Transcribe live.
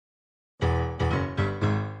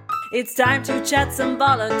It's time to chat some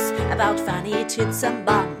bollocks about fanny tits and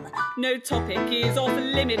bum. No topic is off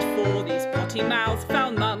limit for these potty mouth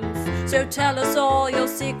foul mums. So tell us all your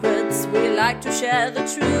secrets, we like to share the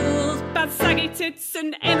truth. Bad saggy tits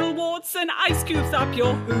and anal warts and ice cubes up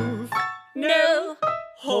your hoof. No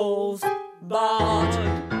holes barred.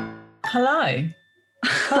 Hello.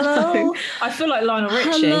 Hello. I feel like Lionel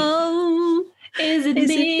Richie. Hello. Is it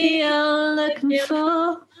me you're looking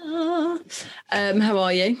for? How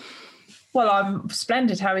are you? Well, I'm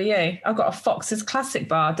splendid. How are you? I've got a Fox's Classic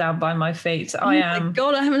bar down by my feet. Oh my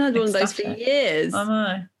God, I haven't had one of those for years. I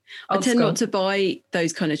know. I tend not to buy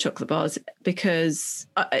those kind of chocolate bars because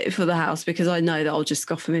for the house, because I know that I'll just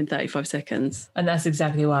scoff them in 35 seconds. And that's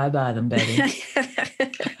exactly why I buy them, baby.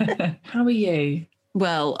 How are you?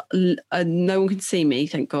 Well, no one can see me,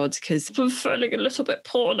 thank God, because I'm feeling a little bit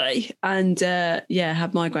poorly and have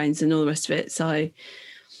migraines and all the rest of it. So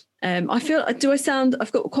I feel,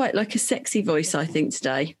 I've got quite like a sexy voice, I think,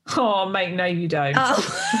 today. Oh, mate, no, you don't.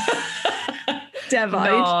 Oh. Devo.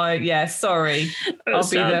 No, yeah, sorry. It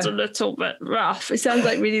sounds a little bit rough. It sounds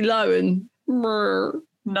like really low and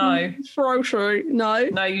no. Throaty. No.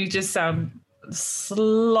 No, you just sound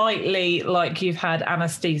slightly like you've had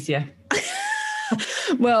anaesthesia.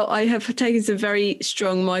 Well, I have taken some very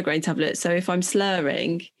strong migraine tablets, so if I'm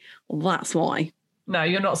slurring, well, that's why. No,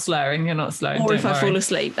 you're not slurring. You're not slurring. Or if I fall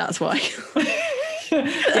asleep, that's why.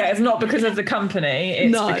 Yeah, it's not because of the company.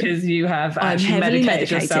 It's because you have actually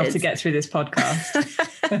medicated yourself to get through this podcast.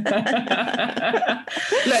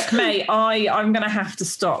 Look, mate, I'm going to have to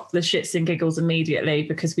stop the shits and giggles immediately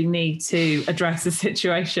because we need to address the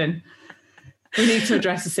situation.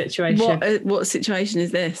 What situation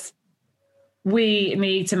is this? We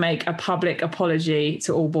need to make a public apology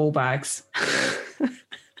to all ball bags.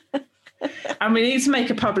 And we need to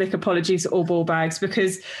make a public apology to all ball bags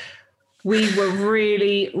because we were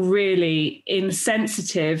really, really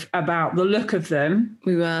insensitive about the look of them.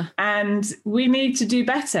 We were. And we need to do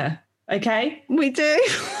better, okay? We do.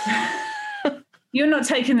 You're not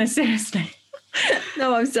taking this seriously.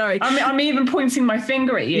 No, I'm sorry. I'm even pointing my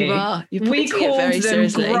finger at you. You are. We called them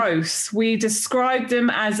gross. We described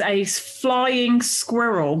them as a flying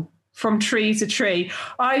squirrel from tree to tree.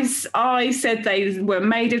 I said they were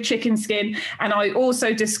made of chicken skin, and I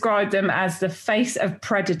also described them as the face of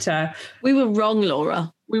predator. We were wrong,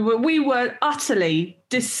 Laura. We were utterly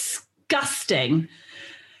disgusting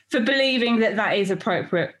for believing that is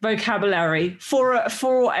appropriate vocabulary for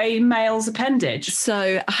a male's appendage.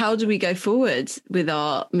 So how do we go forward with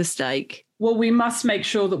our mistake? Well, we must make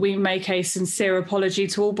sure that we make a sincere apology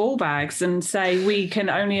to all ball bags and say we can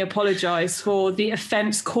only apologise for the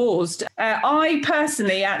offence caused. I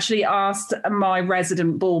personally actually asked my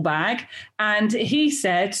resident ball bag and he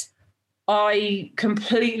said, I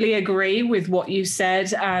completely agree with what you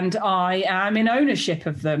said and I am in ownership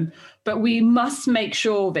of them. But we must make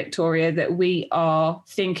sure, Victoria, that we are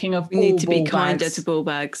thinking of all ball bags. We need to be kinder to ball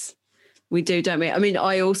bags. We do, don't we? I mean,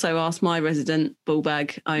 I also asked my resident ball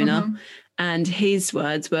bag owner and his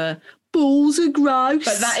words were, balls are gross.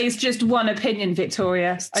 But that is just one opinion,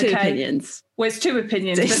 Victoria. It's two opinions. Well, it's two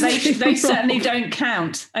opinions, but they certainly don't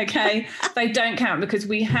count, okay? They don't count because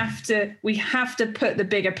we have to put the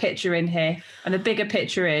bigger picture in here. And the bigger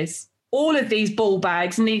picture is all of these ball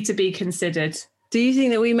bags need to be considered. Do you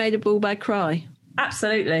think that we made a ball bag cry?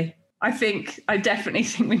 Absolutely. I definitely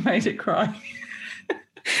think we made it cry.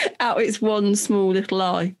 Out its one small little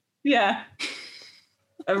eye. Yeah.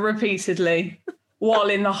 Repeatedly, while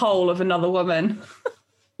in the hole of another woman.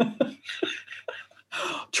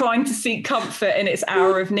 Trying to seek comfort in its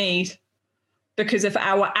hour of need because of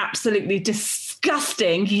our absolutely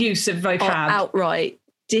disgusting use of vocab. Outright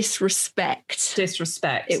disrespect.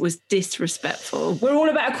 Disrespect. It was disrespectful. We're all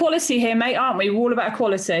about equality here, mate, aren't we? We're all about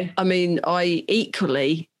equality. I mean, I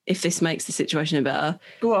equally, if this makes the situation better,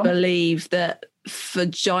 believe that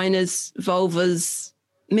vaginas, vulvas,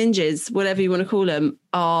 minges, whatever you want to call them,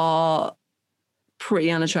 are pretty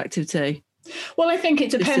unattractive too. Well, I think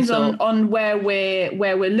it depends on where we're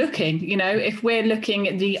looking. You know, if we're looking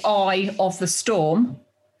at the eye of the storm,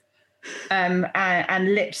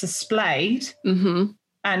 and lips are splayed,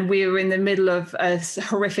 and we were in the middle of a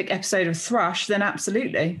horrific episode of Thrush, then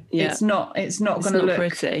absolutely, it's not going to look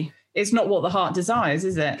pretty. It's not what the heart desires,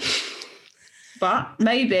 is it? But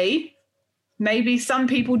maybe some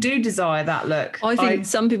people do desire that look. I think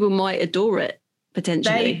some people might adore it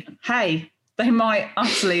potentially. They might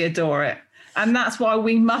utterly adore it. And that's why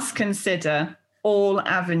we must consider all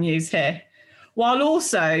avenues here, while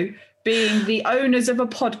also being the owners of a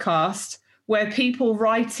podcast where people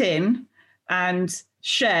write in and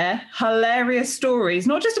share hilarious stories,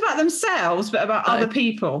 not just about themselves, but about other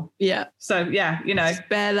people. Yeah. So yeah, you know,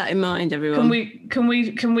 Bear that in mind, everyone. can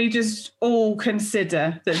we just all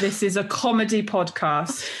consider that this is a comedy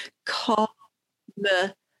podcast?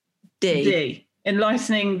 Comedy.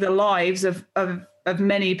 Enlightening the lives of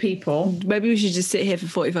many people. Maybe we should just sit here for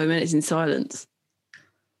 45 minutes in silence.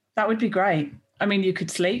 That would be great. I mean, you could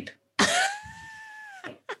sleep.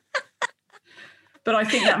 But I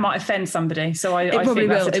think that might offend somebody. So I probably think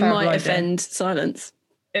that's will. a terrible It might idea. offend silence.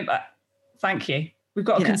 Thank you. We've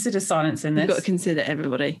got to consider silence in this. We've got to consider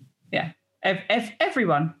everybody. Yeah.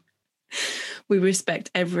 Everyone. We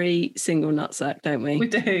respect every single nutsack, don't we? We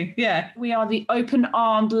do. Yeah. We are the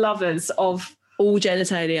open-armed lovers of all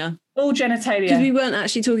genitalia. All genitalia. Because we weren't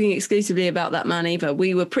actually talking exclusively about that man either.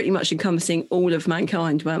 We were pretty much encompassing all of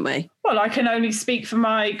mankind, weren't we? Well, I can only speak for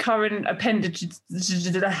my current appendage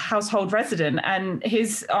household resident, and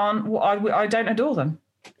his aren't. I don't adore them.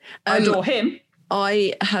 I adore him.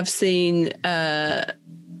 I have seen.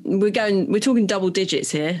 We're talking double digits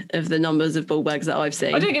here of the numbers of ball bags that I've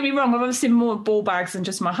seen. Don't get me wrong. I've seen more ball bags than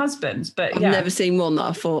just my husband's, but I've never seen one that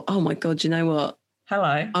I thought, oh my God, you know what?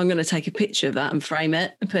 Hello. I'm going to take a picture of that and frame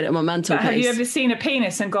it and put it on my mantelpiece. Have you ever seen a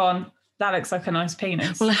penis and gone, that looks like a nice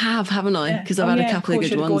penis? Well, I have, haven't I? Because I've had a couple of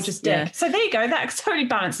good ones. Gorgeous dick. Yeah. So there you go. That totally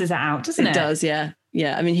balances it out, doesn't it? It does, yeah.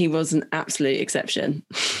 Yeah, I mean, he was an absolute exception.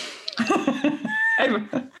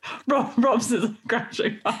 Rob's is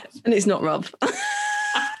crashing up. And it's not Rob.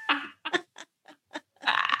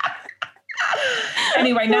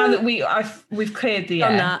 Anyway, now that we've cleared the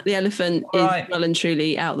air. That, the elephant is well and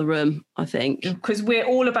truly out of the room, I think. Because we're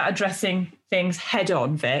all about addressing things head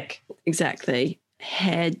on, Vic. Exactly.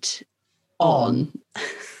 Head on.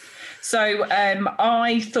 So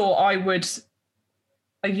I thought I would.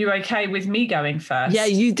 Are you okay with me going first? Yeah,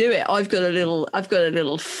 you do it. I've got a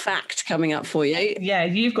little fact coming up for you. Yeah,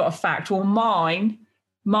 you've got a fact. Well, mine.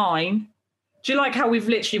 Do you like how we've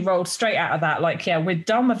literally rolled straight out of that? Like, yeah, we're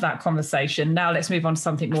done with that conversation. Now let's move on to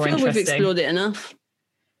something more interesting. We've explored it enough.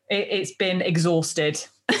 It's been exhausted.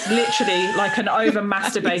 Literally like an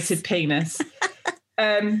over-masturbated penis.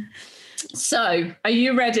 So, are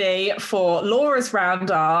you ready for Laura's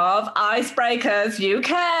round of Icebreakers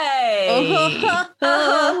UK?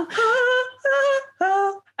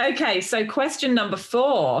 Okay, so question number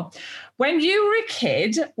 4. When you were a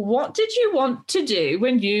kid, what did you want to do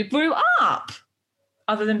when you grew up?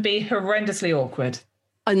 Other than be horrendously awkward.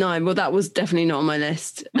 I know. Well, that was definitely not on my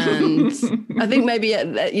list. And I think maybe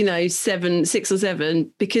at 6 or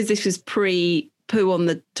 7, because this was pre-poo on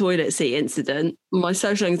the toilet seat incident, my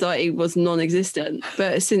social anxiety was non-existent.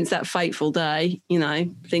 But since that fateful day,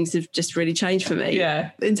 things have just really changed for me.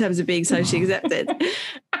 Yeah. In terms of being socially accepted.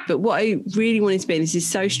 But what I really wanted to be, and this is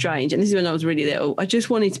so strange, and this is when I was really little, I just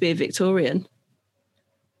wanted to be a Victorian.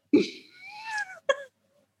 Which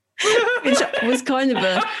was kind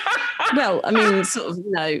of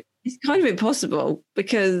it's kind of impossible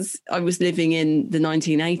because I was living in the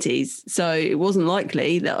 1980s. So it wasn't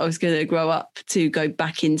likely that I was going to grow up to go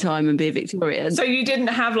back in time and be a Victorian. So you didn't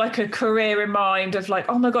have like a career in mind of like,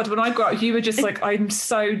 oh my God, when I grow up, you were just like, I'm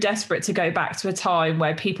so desperate to go back to a time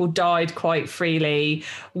where people died quite freely.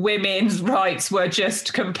 Women's rights were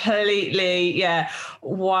just completely,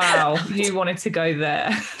 wow. You wanted to go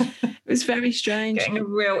there. It was very strange. Getting a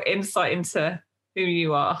real insight into who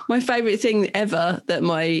you are. My favourite thing ever that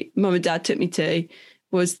my mum and dad took me to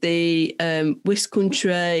was the the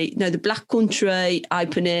Black Country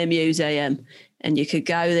Open Air Museum. And you could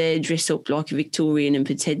go there, dress up like a Victorian and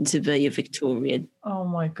pretend to be a Victorian. Oh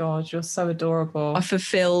my God, you're so adorable. I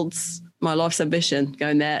fulfilled my life's ambition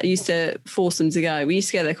going there. I used to force them to go. We used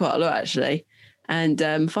to go there quite a lot, actually.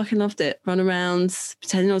 And fucking loved it. Run around,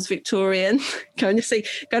 pretending I was Victorian, going to see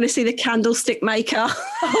the candlestick maker.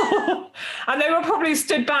 And they were probably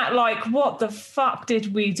stood back like, what the fuck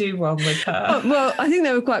did we do wrong with her? Well, I think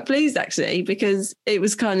they were quite pleased, actually, because it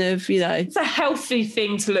was kind of, It's a healthy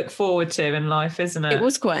thing to look forward to in life, isn't it? It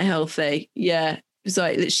was quite healthy, yeah. It was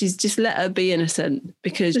like, she's just let her be innocent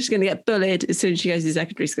because she's going to get bullied as soon as she goes to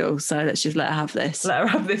secondary school. So let's just let her have this. Let her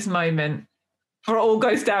have this moment. For it all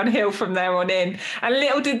goes downhill from there on in. And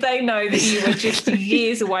little did they know that you were just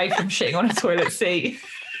years away from shitting on a toilet seat.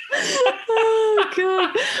 Oh, God.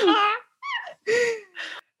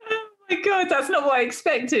 Oh, my God. That's not what I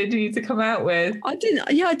expected you to come out with. I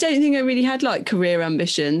don't think I really had like career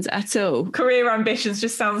ambitions at all. Career ambitions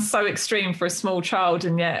just sounds so extreme for a small child,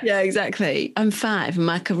 and yet. Yeah, exactly. I'm 5 and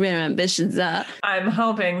my career ambitions are. I'm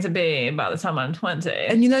hoping to be by the time I'm 20.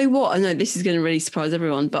 And you know what? I know this is going to really surprise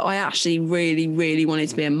everyone, but I actually really, really wanted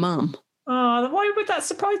to be a mum. Oh, Oh, why would that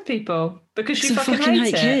surprise people? Because you I fucking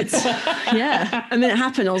hate it. kids. Yeah. And then it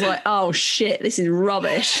happened. I was like, oh shit, this is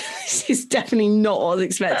rubbish. This is definitely not what I was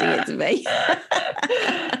expecting it to be.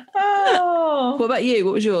 Oh. What about you?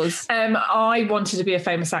 What was yours? I wanted to be a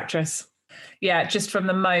famous actress. Yeah, just from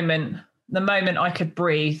the moment I could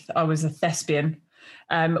breathe, I was a thespian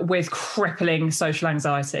with crippling social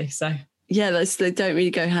anxiety. So Yeah, they don't really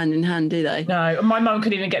go hand in hand, do they? no, my mum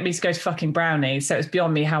couldn't even get me to go to fucking Brownies, so it was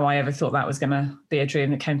beyond me how I ever thought that was going to be a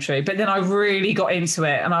dream that came true. But then I really got into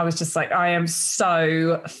it, and I was just like, I am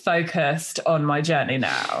so focused on my journey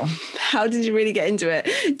now. How did you really get into it?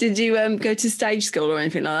 Did you go to stage school or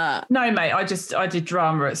anything like that? No, mate, I did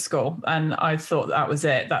drama at school, and I thought that was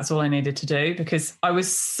it. That's all I needed to do, because I was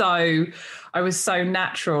so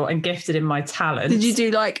natural and gifted in my talent. Did you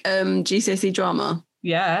do like GCSE drama?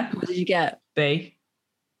 Yeah. What did you get? B.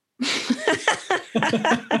 I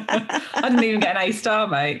didn't even get an A star,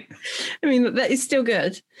 mate. I mean, that is still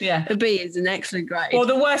good. Yeah. A B is an excellent grade. Well,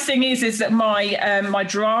 the worst thing is that my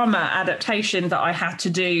drama adaptation that I had to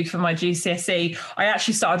do for my GCSE, I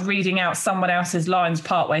actually started reading out someone else's lines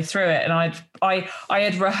partway through it, and I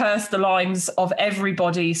had rehearsed the lines of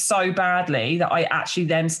everybody so badly that I actually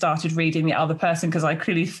then started reading the other person, because I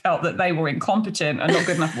clearly felt that they were incompetent and not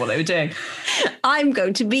good enough at what they were doing. I'm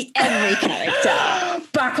going to be every character.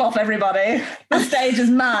 Back off, everybody. The stage is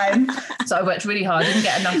mine. So I worked really hard. I didn't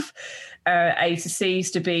get enough A to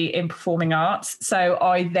C's to be in performing arts. So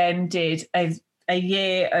I then did a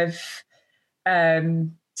year of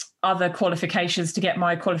other qualifications to get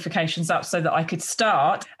my qualifications up so that I could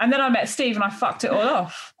start. And then I met Steve and I fucked it all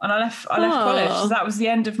off. And I left college. So that was the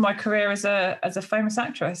end of my career as a famous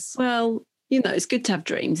actress. Well, it's good to have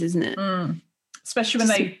dreams, isn't it? Especially when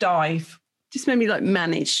they dive. Just maybe like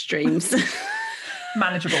managed dreams.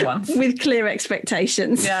 Manageable ones. With clear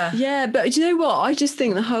expectations. Yeah. Yeah, but do you know what? I just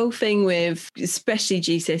think the whole thing with especially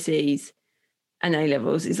GCSEs and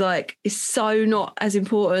A-levels is like, it's so not as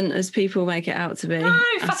important as people make it out to be. No,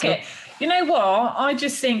 fuck it. You know what? I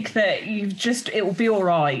just think that it will be all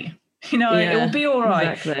right. It will be all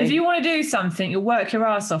right. Exactly. If you want to do something, you'll work your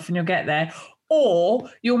ass off and you'll get there. Or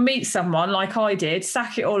you'll meet someone like I did,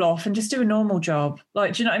 sack it all off and just do a normal job.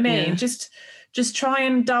 Like, do you know what I mean? Yeah. Just try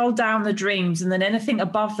and dull down the dreams, and then anything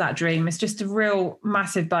above that dream is just a real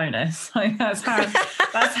massive bonus. Like that's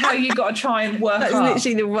how you got to try and work That's up.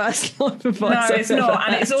 literally the worst life advice. No, it's not.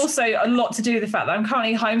 And it's also a lot to do with the fact that I'm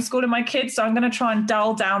currently homeschooling my kids, so I'm going to try and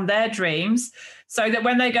dull down their dreams so that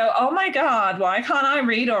when they go, oh my God, why can't I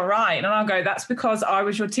read or write? And I'll go, that's because I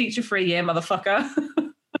was your teacher for a year, motherfucker.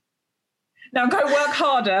 Now go work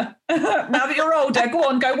harder. Now that you're older, go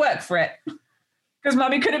on, go work for it. Because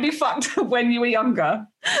mummy couldn't be fucked when you were younger.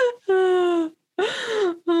 I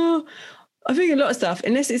think a lot of stuff,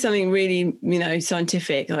 unless it's something really,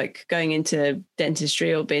 scientific, like going into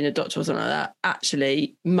dentistry or being a doctor or something like that,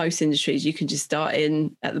 actually, most industries you can just start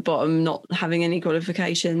in at the bottom, not having any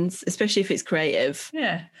qualifications, especially if it's creative.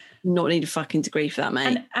 Yeah. Not need a fucking degree for that,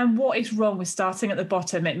 mate. And what is wrong with starting at the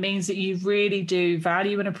bottom? It means that you really do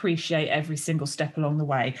value and appreciate every single step along the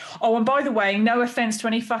way. Oh, and by the way, no offense to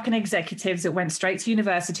any fucking executives that went straight to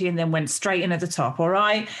university and then went straight in at the top, all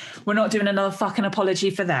right? We're not doing another fucking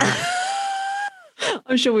apology for that.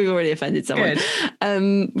 I'm sure we've already offended someone.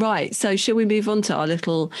 Good. Right, so shall we move on to our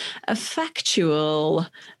little factual?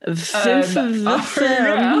 It's the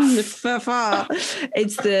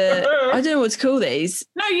I don't know what to call these.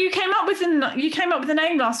 No, you came up with a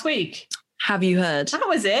name last week. Have you heard? That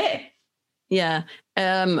was it. Yeah.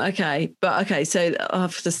 Okay, so I'll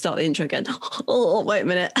have to start the intro again. Oh, wait a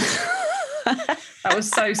minute. That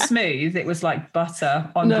was so smooth. It was like butter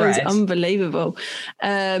on bread. It's unbelievable.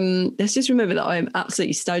 Let's just remember that I am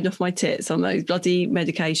absolutely stoned off my tits on those bloody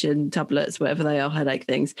medication tablets, whatever they are, headache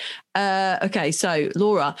things. Okay, so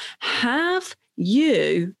Laura, have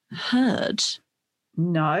you heard?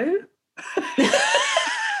 No.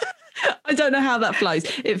 I don't know how that flows.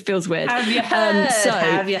 It feels weird. Have you heard?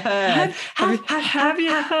 Have you heard? Have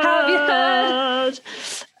you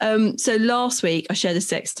heard? So last week I shared a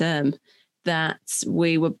sex term that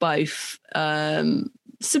we were both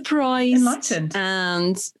surprised, enlightened,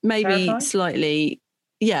 and maybe terrified? Slightly,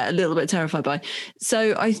 a little bit terrified by.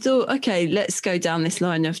 So I thought, okay, let's go down this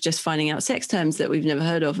line of just finding out sex terms that we've never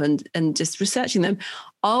heard of and just researching them.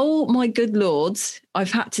 Oh my good Lord,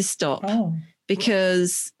 I've had to stop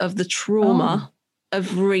because of the trauma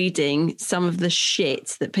of reading some of the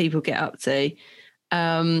shit that people get up to.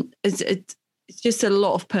 It's just a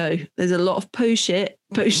lot of poo. There's a lot of poo shit.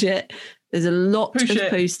 There's a lot of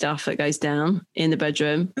poo stuff that goes down in the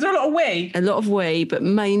bedroom. There's a lot of wee. A lot of wee, but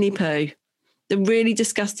mainly poo. The really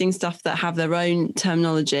disgusting stuff that have their own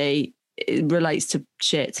terminology it relates to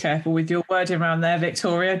shit. Careful with your wording around there,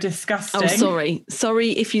 Victoria. Disgusting. Oh, sorry.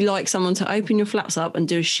 Sorry if you like someone to open your flaps up and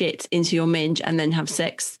do a shit into your minge and then have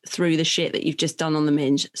sex through the shit that you've just done on the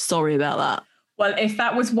minge. Sorry about that. Well, if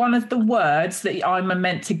that was one of the words that I'm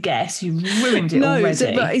meant to guess, you ruined it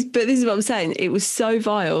already. But this is what I'm saying. It was so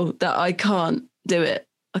vile that I can't do it.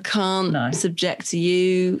 I can't subject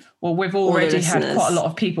you. Well, we've already had quite a lot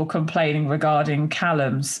of people complaining regarding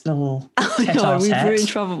Callum's little we're in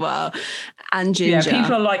trouble about and Ginger. Yeah,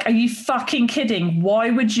 people are like, are you fucking kidding?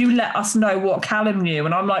 Why would you let us know what Callum knew?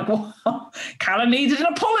 And I'm like, well, Callum needed an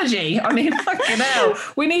apology. I mean, fucking hell.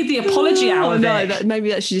 We need the apology out of it.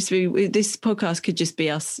 Maybe that should just be, this podcast could just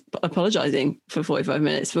be us apologising for 45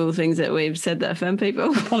 minutes for all the things that we've said that offend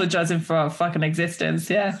people. Apologising for our fucking existence,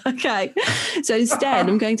 yeah. Okay. So instead,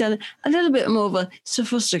 I'm going down a little bit more of a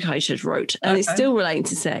sophisticated route, and it's still relating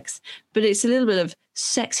to sex, but it's a little bit of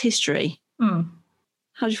sex history. How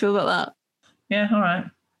do you feel about that? Yeah, all right.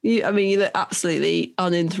 You look absolutely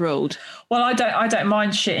unenthralled. Well, I don't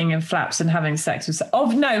mind shitting in flaps and having sex with.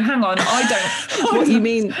 Oh no, hang on, I don't. What you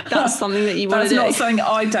mean? That's something that you want to do? That's not something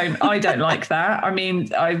I don't like that. I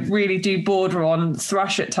mean, I really do border on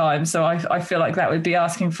thrush at times, so I feel like that would be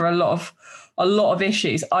asking for a lot of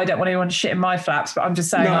issues. I don't want anyone to shit in my flaps, but I'm just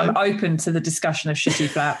saying I'm open to the discussion of shitty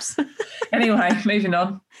flaps. Anyway, moving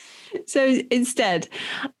on. So instead,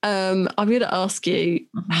 I'm going to ask you,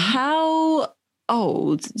 how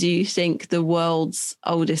old do you think the world's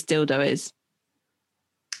oldest dildo is?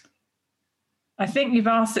 I think you've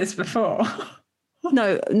asked this before.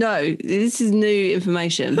 No, this is new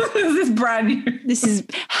information. This is brand new. This is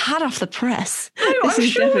hot off the press. No, I'm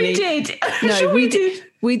sure we did. We did.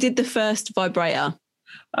 We did the first vibrator.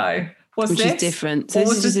 Oh, which is different. So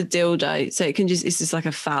this is just a dildo. So it's just like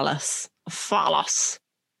a phallus. A phallus.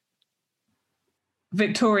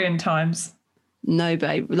 Victorian times. No,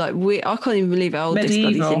 babe. Like I can't even believe how old this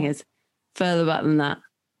bloody thing is. Further back than that.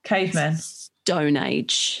 Cavemen. Stone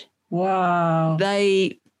Age. Wow.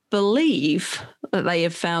 They believe that they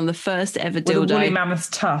have found the first ever dildo. With a woolly mammoth's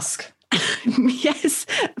tusk. Yes,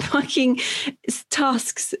 fucking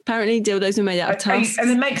tusks. Apparently dildos are made out of tusks. And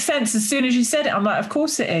it makes sense. As soon as you said it, I'm like, of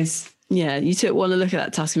course it is. Yeah, you took one look at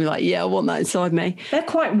that tusk and be like, yeah, I want that inside me. They're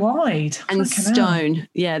quite wide. And stone.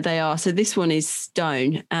 Yeah, they are. So this one is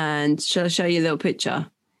stone. And shall I show you a little picture?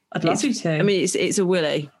 I'd love you to. I mean, it's a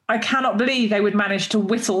willy. I cannot believe they would manage to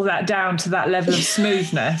whittle that down to that level of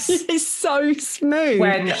smoothness. It's so smooth.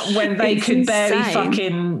 When they could barely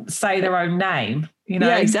fucking say their own name. You know?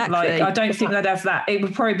 Yeah, exactly. Like, I don't think they'd have that. It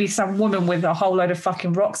would probably be some woman with a whole load of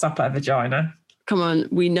fucking rocks up her vagina. Come on,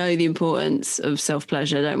 we know the importance of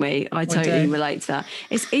self-pleasure, don't we? I totally relate to that.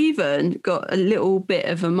 It's even got a little bit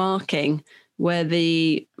of a marking where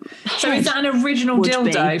the... So is that an original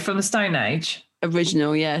dildo from the Stone Age?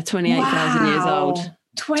 Original, yeah, 28,000 years old.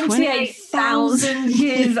 28,000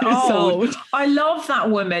 years old. I love that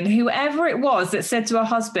woman, whoever it was that said to her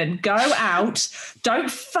husband, go out,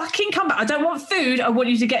 don't fucking come back. I don't want food. I want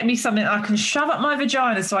you to get me something I can shove up my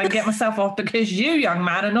vagina so I can get myself off because you, young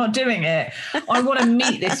man, are not doing it. I want to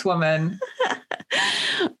meet this woman.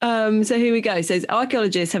 So here we go. It says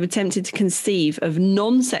archaeologists have attempted to conceive of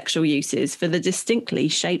non-sexual uses for the distinctly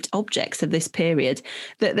shaped objects of this period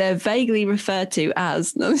that they're vaguely referred to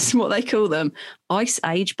as, no, this is what they call them, Ice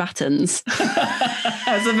Age battens.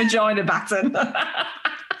 As a vagina batten.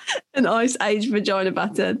 An Ice Age vagina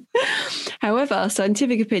batten. However,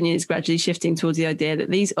 scientific opinion is gradually shifting towards the idea that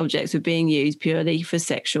these objects were being used purely for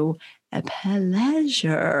sexual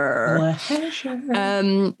pleasure.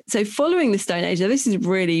 So following the Stone Age, now this is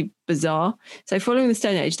really bizarre. So following the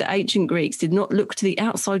Stone Age, the ancient Greeks did not look to the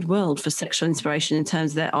outside world for sexual inspiration in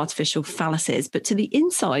terms of their artificial phalluses, but to the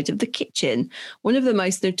inside of the kitchen. One of the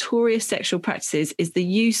most notorious sexual practices is the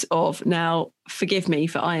use of, now forgive me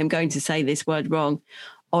for I am going to say this word wrong,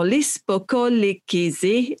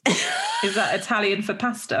 olispokolikisi. Is that Italian for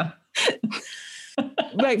pasta?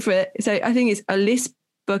 Wait for it. So I think it's olispokolikes.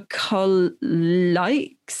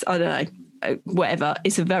 I don't know. Whatever.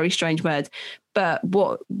 It's a very strange word. But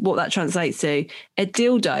what that translates to, a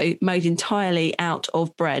dildo made entirely out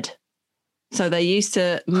of bread. So they used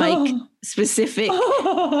to make specific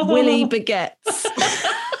willy baguettes.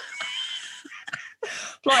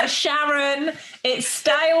 Like, Sharon, it's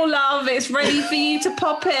stale, love. It's ready for you to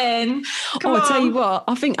pop in. Come on. I tell you what,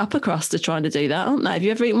 I think Upper Crust are trying to do that, aren't they? Have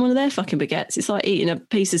you ever eaten one of their fucking baguettes? It's like eating a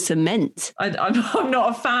piece of cement. I'm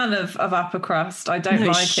not a fan of Upper Crust. I don't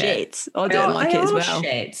like it. I don't like it as well.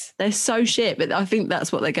 Shit. They're so shit, but I think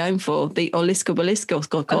that's what they're going for. The Olisco. The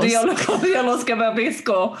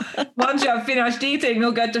Olisco. Once you have finished eating,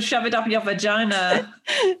 you'll go to shove it up your vagina.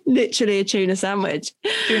 Literally a tuna sandwich.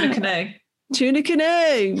 Tuna canoe. Tuna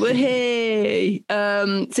canoe, woohoo!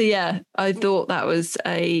 So yeah, I thought that was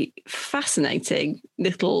a fascinating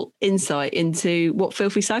little insight into what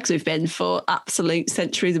filthy slags we've been for absolute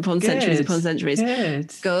centuries upon centuries upon centuries.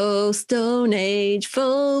 Good. Go Stone Age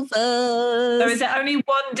vulvas. So is there only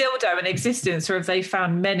one dildo in existence, or have they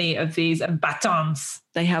found many of these batons?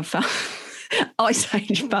 They have found Ice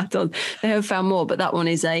Age batons. They have found more, but that one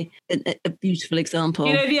is a beautiful example.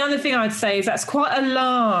 You know, the other thing I'd say is that's quite a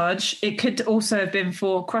large. It could also have been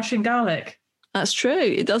for crushing garlic. That's true.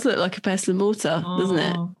 It does look like a pestle and mortar, doesn't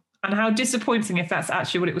it? And how disappointing if that's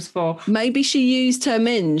actually what it was for. Maybe she used her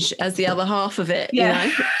minge as the other half of it. Yeah. You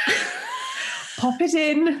know? Pop it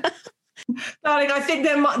in. Darling, I think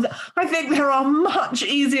there are much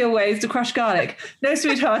easier ways to crush garlic. No,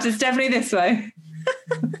 sweetheart, it's definitely this way.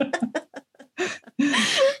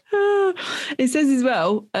 It says as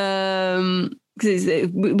well, because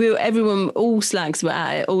everyone, all slags were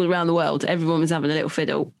at it all around the world. Everyone was having a little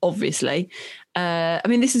fiddle, obviously. I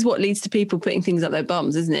mean, this is what leads to people putting things up their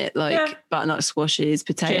bums, isn't it? Like butternut squashes,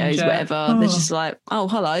 potatoes, Ginger. whatever. They're just like, oh,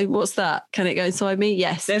 hello, what's that? Can it go inside me?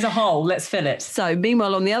 Yes. There's a hole, let's fill it. So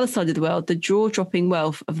meanwhile, on the other side of the world, the jaw-dropping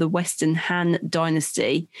wealth of the Western Han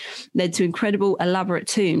dynasty led to incredible elaborate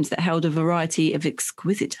tombs that held a variety of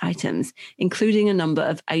exquisite items, including a number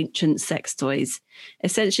of ancient sex toys.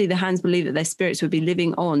 Essentially, the Hans believed that their spirits would be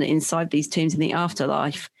living on inside these tombs in the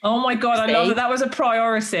afterlife. Oh my God, I love that was a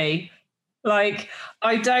priority. Like,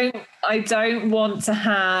 I don't want to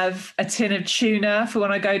have a tin of tuna for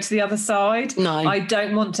when I go to the other side. No. I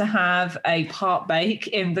don't want to have a part bake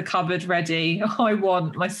in the cupboard ready. I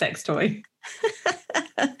want my sex toy.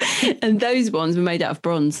 And those ones were made out of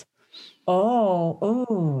bronze.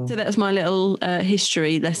 Oh. So that's my little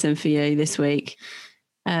history lesson for you this week.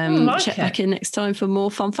 Check back in next time for more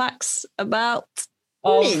fun facts about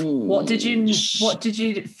what did you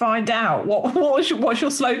find out? What's your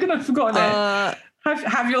slogan? I've forgotten it.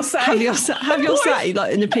 Have your say. Have your say,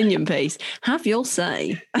 like an opinion piece. Have your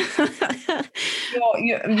say. Have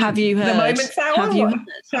you heard? The moment's hour.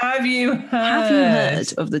 Have you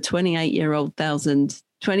heard of the 28-year-old thousand?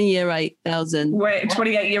 28,000. Wait,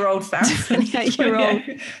 28-year-old thousand. 28-year-old.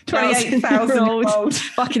 28,000-year-old.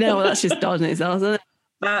 Fucking hell, that's just dodging itself, isn't it?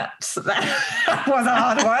 That was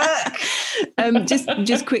hard work.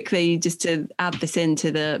 Just quickly, just to add this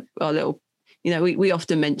into our little, you know, we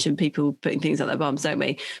often mention people putting things up their bums, don't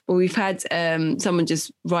we? But we've had someone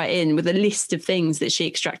just write in with a list of things that she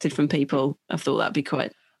extracted from people. I thought that'd be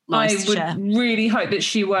quite nice. I would really hope that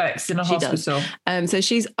she works in a hospital. So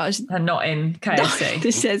she's and not in KFC.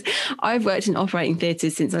 This says, I've worked in operating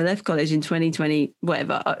theatres since I left college in 2020,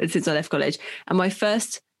 since I left college. And my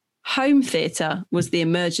first home theatre was the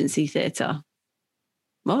emergency theatre.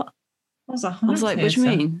 What? What's a I home was like, what do you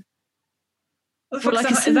mean? Well,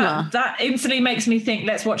 like a cinema? That instantly makes me think,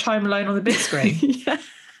 let's watch Home Alone on the big screen.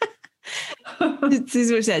 This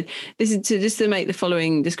is what it said. This is just to make the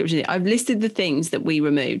following description. I've listed the things that we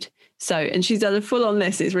removed. So, and she's done a full-on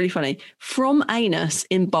list. It's really funny. From anus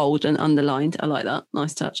in bold and underlined. I like that.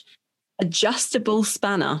 Nice touch. Adjustable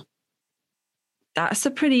spanner. That's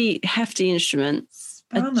a pretty hefty instrument.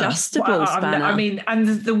 Adjustable spanner. I mean, and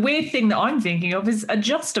the weird thing that I'm thinking of is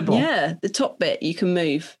adjustable. Yeah, the top bit you can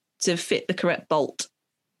move to fit the correct bolt.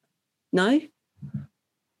 No?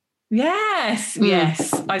 Yes,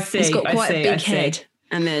 I see. It's got quite a big head.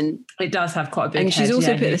 And then it does have quite a big head. And she's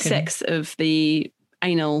also put the sex of the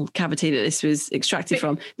anal cavity that this was extracted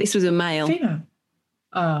from. This was a male. Female.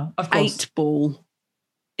 Oh, of course. 8-ball.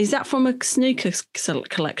 Is that from a snooker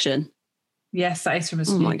collection? Yes, that is from a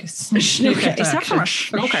snooker. Snooker. Is that from a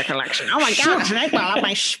snooker collection? Oh my God, it's an 8-ball up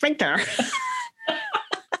my sphincter.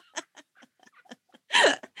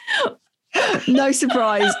 No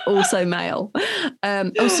surprise, also male.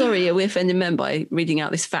 Sorry, are we offending men by reading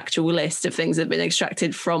out this factual list of things that have been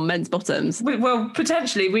extracted from men's bottoms? Well,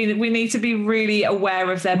 potentially, we need to be really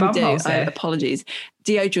aware of their bum holes. Apologies.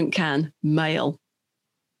 Deodorant can, male.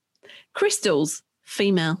 Crystals,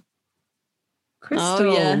 female. Crystals.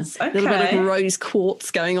 Oh, yeah. Okay. A little bit of rose quartz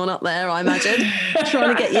going on up there, I imagine.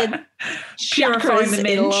 Trying to get your purifying chakras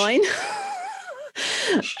in line.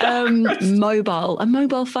 A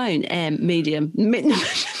mobile phone, medium. Medium.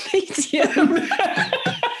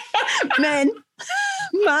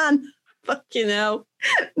 Man, fucking hell.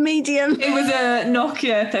 Medium. It was a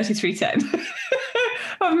Nokia 3310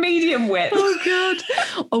 of medium width. Oh, God.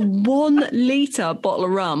 A 1 litre bottle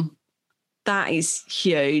of rum. That is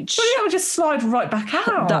huge. Well, yeah, it'll just slide right back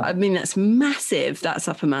out. That's massive. That's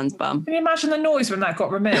up a man's bum. Can you imagine the noise when that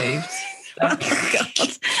got removed? Oh,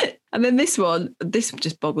 God. And then this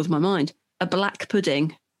just boggles my mind. A black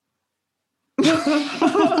pudding.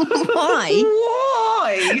 Why?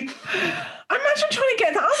 Why? Imagine trying to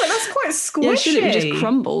get that oven. That's quite squishy. Yeah, should it just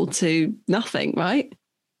crumble to nothing, right?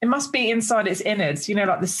 It must be inside its innards,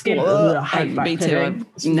 like the skin. Ugh, I hate that me too. pudding.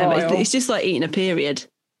 It's just like eating a period.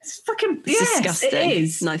 It's fucking It's disgusting. It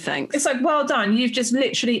is. No thanks. It's like, well done. You've just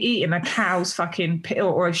literally eaten a cow's fucking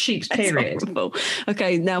or a sheep's period. Horrible.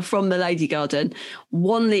 Okay, now from the Lady Garden,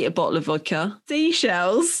 1 litre bottle of vodka,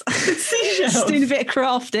 seashells. Just doing a bit of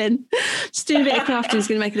crafting. Just doing a bit of crafting is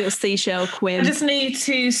going to make a little seashell quim. I just need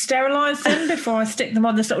to sterilise them before I stick them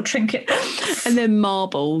on this little trinket box. And then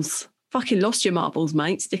marbles. Fucking lost your marbles,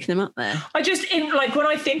 mate, sticking them up there. I just, when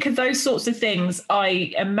I think of those sorts of things,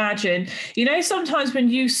 I imagine, sometimes when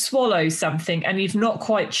you swallow something and you've not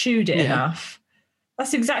quite chewed it enough,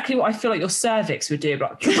 that's exactly what I feel like your cervix would do.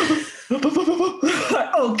 Like,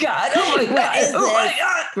 oh God, oh my God, oh my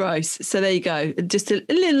God. Gross. So there you go. Just a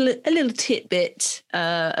little tidbit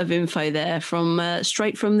of info there from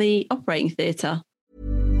straight from the operating theatre.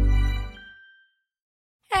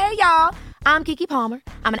 Hey, y'all. I'm Keke Palmer.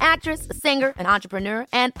 I'm an actress, a singer, an entrepreneur,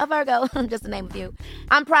 and a Virgo, just to name a few.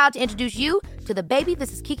 I'm proud to introduce you to the Baby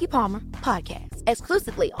This Is Keke Palmer podcast,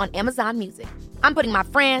 exclusively on Amazon Music. I'm putting my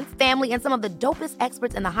friends, family, and some of the dopest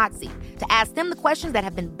experts in the hot seat to ask them the questions that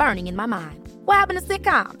have been burning in my mind. What happened to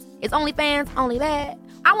sitcoms? Is OnlyFans only bad?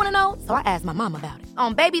 I want to know, so I asked my mom about it.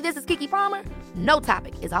 On Baby This Is Keke Palmer, no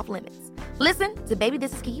topic is off limits. Listen to Baby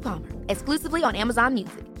This Is Keke Palmer, exclusively on Amazon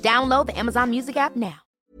Music. Download the Amazon Music app now.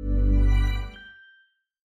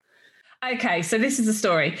 Okay, so this is the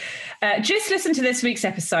story. Just listen to this week's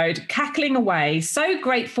episode, cackling away. So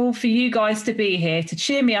grateful for you guys to be here to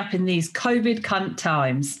cheer me up in these COVID cunt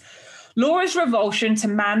times. Laura's revulsion to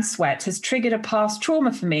man sweat has triggered a past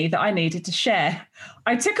trauma for me that I needed to share.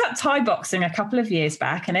 I took up Thai boxing a couple of years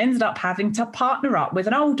back and ended up having to partner up with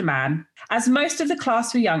an older man. As most of the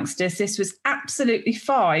class were youngsters, this was absolutely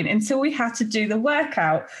fine until we had to do the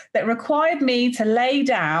workout that required me to lay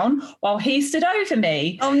down while he stood over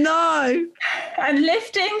me. Oh no! And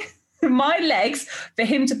lifting my legs for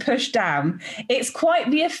him to push down. It's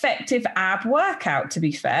quite the effective ab workout, to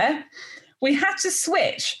be fair. We had to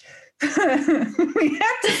switch. So he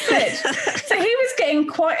was getting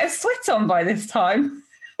quite a sweat on by this time.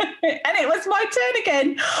 And it was my turn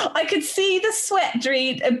again. I could see the sweat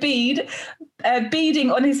beading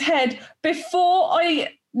on his head. Before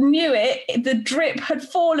I knew it, the drip had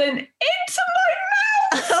fallen into my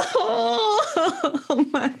mouth. Oh,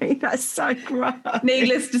 mate, that's so gross.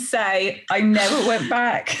 Needless to say, I never went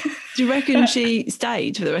back. Do you reckon she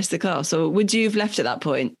stayed for the rest of the class, or would you have left at that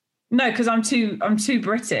point? No, because I'm too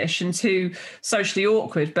British and too socially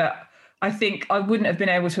awkward. But I think I wouldn't have been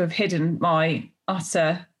able to have hidden my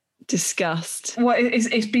utter disgust. Well,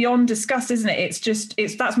 it's beyond disgust, isn't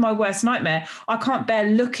it? That's my worst nightmare. I can't bear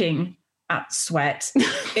looking at sweat.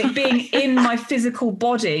 It being in my physical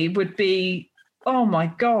body would be, oh my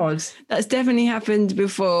God. That's definitely happened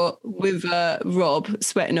before with Rob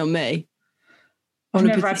sweating on me. I've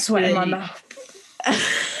never had sweat in my mouth.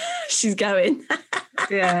 She's going.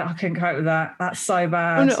 Yeah, I couldn't cope with that. That's so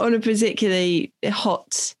bad. On a particularly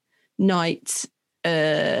hot night,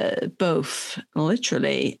 both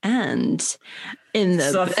literally and in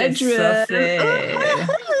the bedroom.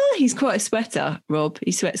 He's quite a sweater, Rob.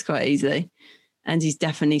 He sweats quite easily. And he's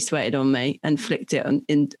definitely sweated on me and flicked it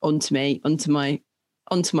onto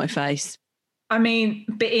my face. I mean,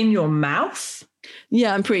 but in your mouth?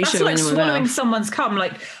 Yeah, I'm pretty sure. That's like swallowing someone's cum.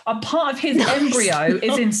 Like a part of his embryo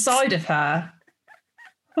is inside of her.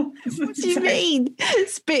 What do you mean?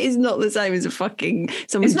 Spit is not the same as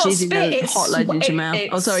someone's jizzing a hot load into your mouth.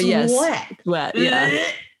 Oh, sorry, yes. Sweat, yeah.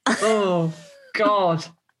 Oh, God.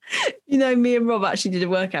 You know, me and Rob actually did a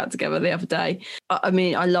workout together the other day. I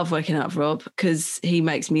mean, I love working out with Rob because he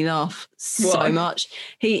makes me laugh so much.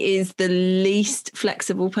 He is the least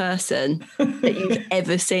flexible person that you've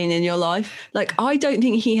ever seen in your life. Like, I don't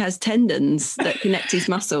think he has tendons that connect his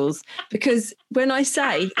muscles, because when I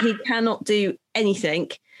say he cannot do anything,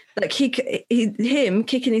 like him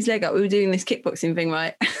kicking his leg up, we were doing this kickboxing thing,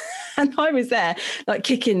 right? And I was there, like,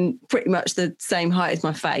 kicking pretty much the same height as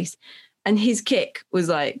my face. And his kick was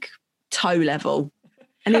like toe level.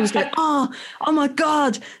 And he was going, oh my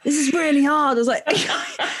God, this is really hard. I was like, mate,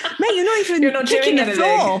 you're not kicking the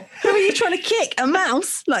floor. Who are you trying to kick? A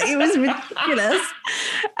mouse? Like, it was ridiculous.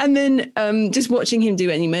 And then just watching him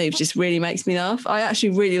do any moves just really makes me laugh. I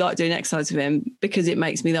actually really like doing exercise with him because it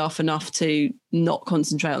makes me laugh enough to not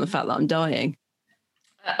concentrate on the fact that I'm dying.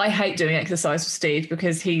 I hate doing exercise with Steve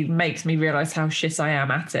because he makes me realise how shit I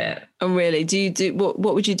am at it. Oh, really? What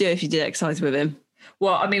would you do if you did exercise with him?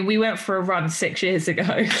 Well, I mean, we went for a run 6 years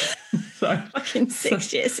ago. So fucking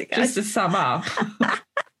 6 years ago. Just to sum up.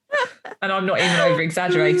 And I'm not even over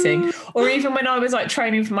exaggerating. Or even when I was like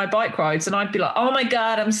training for my bike rides and I'd be like, oh my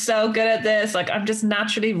God, I'm so good at this. Like I'm just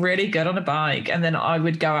naturally really good on a bike. And then I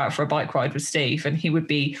would go out for a bike ride with Steve and he would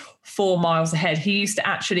be 4 miles ahead. He used to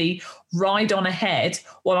actually ride on ahead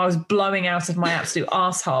while I was blowing out of my absolute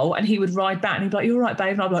asshole. And he would ride back and he'd be like, you're right,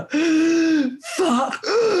 babe. And I'd be like, fuck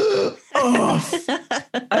off.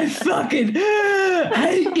 I fucking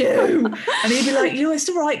hate you. And he'd be like, yo, it's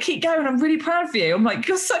all right, keep going. I'm really proud of you. I'm like,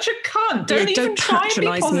 you're such a cunt. Don't even try and be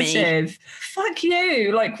positive. Me. Fuck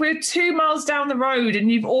you. Like we're 2 miles down the road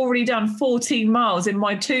and you've already done 14 miles in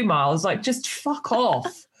my 2 miles. Like just fuck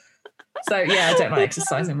off. So yeah, I don't like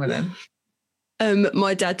exercising with him.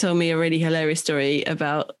 My dad told me a really hilarious story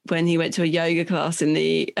about when he went to a yoga class in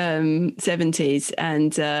the 70s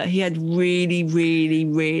and he had really, really,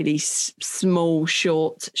 really small,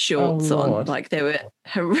 short shorts on. Like they were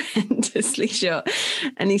horrendously short.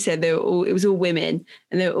 And he said it was all women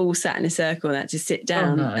and they were all sat in a circle and had to sit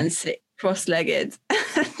down and sit cross-legged.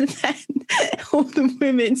 And then all the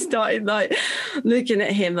women started like looking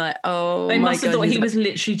at him like, oh, they must have God, thought he was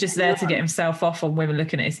literally just there to get himself off on women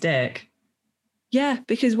looking at his dick. Yeah,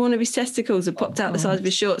 because one of his testicles had popped out the side of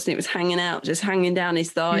his shorts and it was hanging out, just hanging down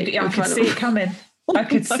his thigh. I could see it coming. I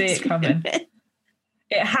could see it coming.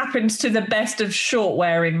 It happens to the best of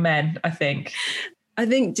short-wearing men, I think. I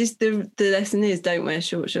think just the lesson is don't wear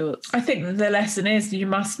short shorts. I think the lesson is you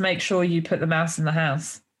must make sure you put the mouse in the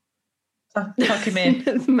house. Tuck him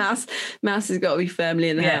in. mouse has got to be firmly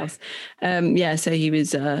in the house. So he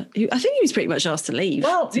was I think he was pretty much asked to leave.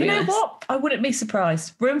 Well, you know what? I wouldn't be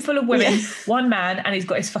surprised. Room full of women, one man, and he's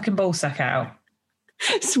got his fucking ball sack out.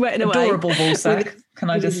 Sweating away. Adorable ball sack. Can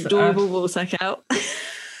I just adorable ball sack out.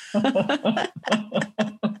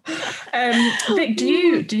 Vic,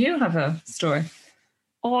 do you have a story?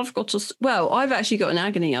 Oh, I've actually got an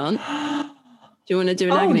agony aunt. Do you want to do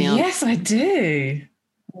an agony aunt? Yes, I do.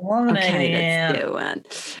 Okay, let's do one.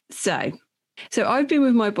 So I've been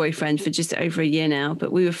with my boyfriend for just over a year now,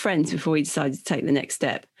 but we were friends before we decided to take the next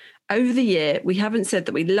step. Over the year, we haven't said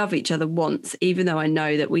that we love each other once, even though I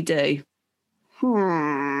know that we do.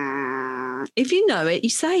 If you know it, you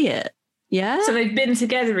say it. Yeah? So they've been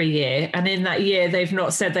together a year, and in that year, they've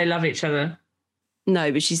not said they love each other? No,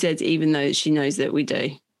 but she said even though she knows that we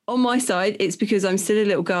do. On my side, it's because I'm still a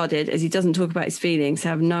little guarded as he doesn't talk about his feelings. I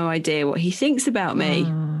have no idea what he thinks about me.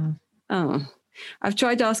 I've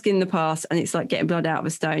tried asking in the past and it's like getting blood out of a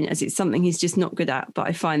stone as it's something he's just not good at, but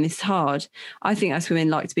I find this hard. I think us women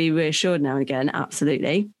like to be reassured now and again.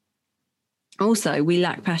 Absolutely. Also, we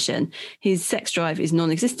lack passion. His sex drive is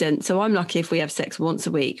non-existent, so I'm lucky if we have sex once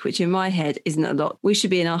a week, which in my head isn't a lot. We should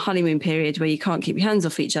be in our honeymoon period where you can't keep your hands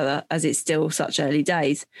off each other as it's still such early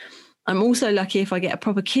days. I'm also lucky if I get a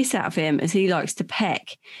proper kiss out of him as he likes to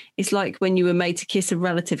peck. It's like when you were made to kiss a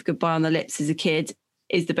relative goodbye on the lips as a kid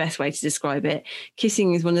is the best way to describe it.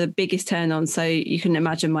 Kissing is one of the biggest turn-ons, so you can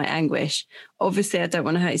imagine my anguish. Obviously, I don't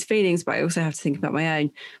want to hurt his feelings, but I also have to think about my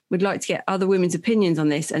own. Would like to get other women's opinions on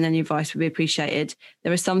this and any advice would be appreciated.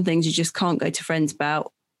 There are some things you just can't go to friends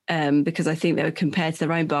about because I think they were compared to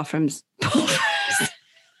their own bathrooms.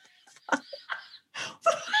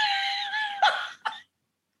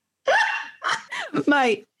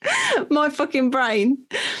 Mate, my fucking brain.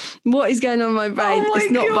 What is going on in my brain?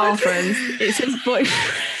 It's not bathrooms. It's his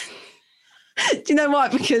boyfriend. Do you know why?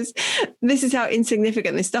 Because this is how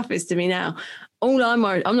insignificant this stuff is to me now. I'm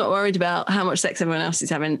not worried about how much sex everyone else is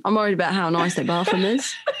having. I'm worried about how nice their bathroom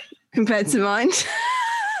is compared to mine.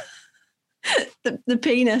 The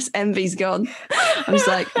penis envy's gone. I'm just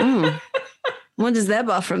like, what does their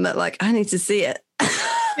bathroom look like? I need to see it.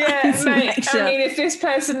 Yeah, mate. Sure. I mean, if this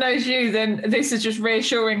person knows you, then this is just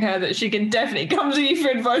reassuring her that she can definitely come to you for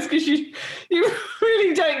advice because you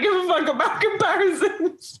really don't give a fuck about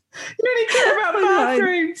comparisons. You only care about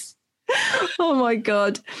bathrooms. Oh my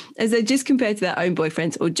God. As they just compare to their own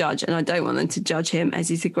boyfriends or judge, and I don't want them to judge him as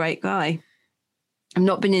he's a great guy. I've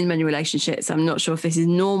not been in many relationships. I'm not sure if this is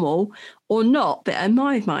normal or not, but in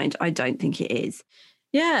my mind, I don't think it is.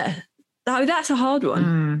 Yeah, that's a hard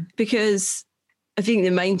one because I think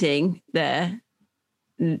the main thing there,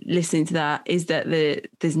 listening to that, is that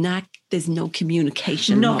there's no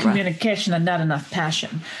communication. No communication and not enough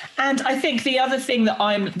passion. And I think the other thing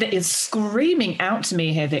that is screaming out to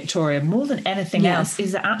me here, Victoria, more than anything else,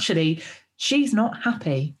 is that actually she's not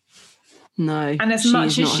happy. No. And as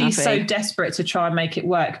much as she's so desperate to try and make it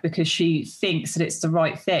work because she thinks that it's the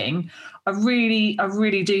right thing, I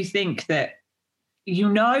really do think that,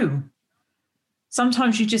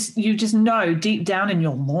 sometimes you just know deep down in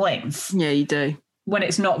your loins. Yeah, you do. when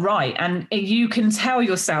it's not right. And you can tell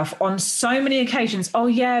yourself on so many occasions, oh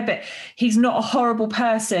yeah, but he's not a horrible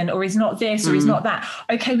person, or he's not this, or he's not that.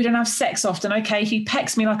 Okay, we don't have sex often. Okay, he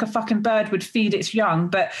pecks me like a fucking bird would feed its young,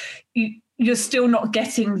 but you're still not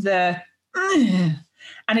getting the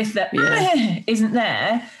and if the isn't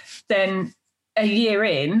there, then a year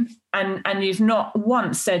in and you've not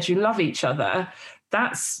once said you love each other,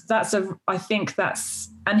 I think that's,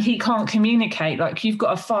 and he can't communicate. Like, you've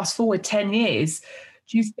got to fast forward 10 years.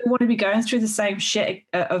 Do you still want to be going through the same shit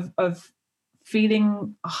of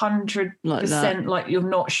feeling 100% like you're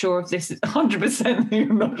not sure if this is 100%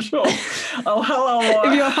 you're not sure? Oh, hello.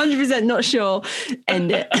 If you're 100% not sure,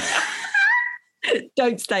 end it.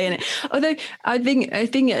 Don't stay in it. Although I think I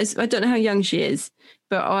don't know how young she is,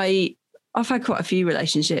 but I've had quite a few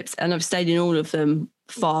relationships and I've stayed in all of them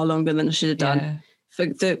far longer than I should have done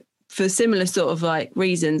for similar sort of like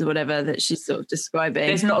reasons or whatever that she's sort of describing.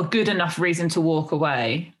 There's not a good enough reason to walk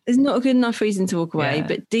away. There's not a good enough reason to walk away,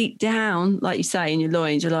 but deep down, like you say, in your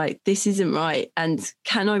loins, you're like, this isn't right. And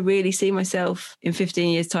can I really see myself in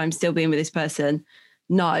 15 years' time still being with this person?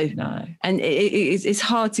 No. And it's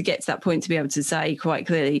hard to get to that point to be able to say quite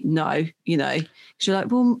clearly, no, you know, because you're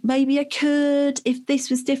like, well, maybe I could if this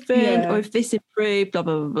was different or if this improved, blah,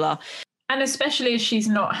 blah, blah, blah. And especially if she's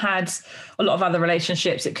not had a lot of other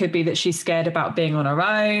relationships, it could be that she's scared about being on her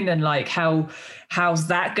own and like how's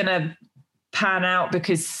that going to pan out,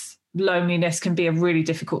 because loneliness can be a really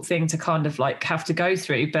difficult thing to kind of like have to go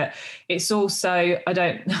through. But it's also,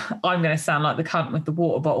 I'm going to sound like the cunt with the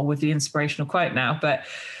water bottle with the inspirational quote now, but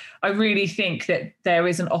I really think that there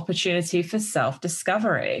is an opportunity for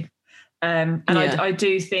self-discovery. I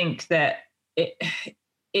do think that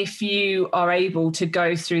if you are able to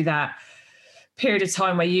go through that period of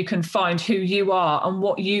time where you can find who you are and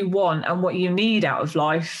what you want and what you need out of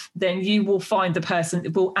life, then you will find the person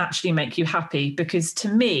that will actually make you happy. Because to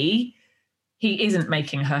me, he isn't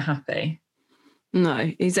making her happy.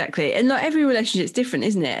 No, exactly. And like every relationship is different,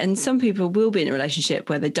 isn't it? And some people will be in a relationship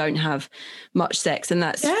where they don't have much sex, and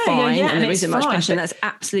that's fine. And there isn't much passion. That's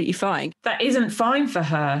absolutely fine. That isn't fine for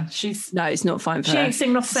her. No, it's not fine for her. She ain't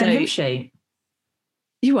singing off the same hymn sheet.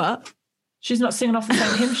 You what? She's not singing off the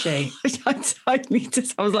same hymn sheet. I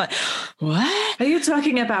was like, what? Are you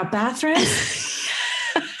talking about bathrooms?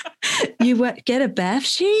 You get a bath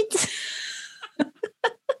sheet?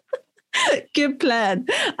 Good plan.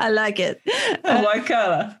 I like it. Oh, my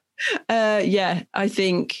colour. Yeah, I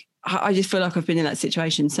think I just feel like I've been in that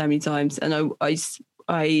situation so many times, and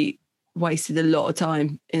I wasted a lot of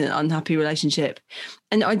time in an unhappy relationship.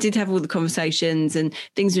 And I did have all the conversations and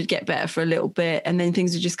things would get better for a little bit, and then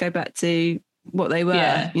things would just go back to what they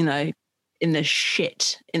were, you know, in the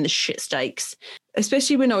shit stakes.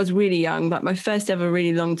 Especially when I was really young, like my first ever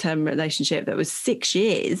really long-term relationship that was 6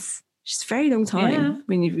 years, which is a very long time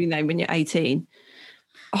when you're 18.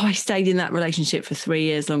 Oh, I stayed in that relationship for 3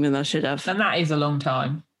 years longer than I should have. And that is a long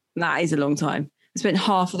time. That is a long time. I spent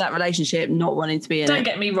half of that relationship not wanting to be in it. Don't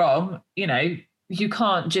get me wrong, you know, you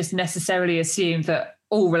can't just necessarily assume that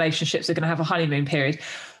all relationships are going to have a honeymoon period.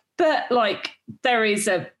 But like there is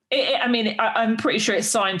I'm pretty sure it's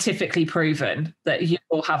scientifically proven that you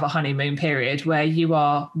will have a honeymoon period where you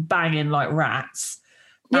are banging like rats.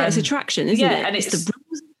 Yeah, it's attraction, isn't it? And it's the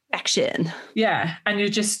rules of action. Yeah, and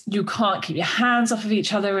you can't keep your hands off of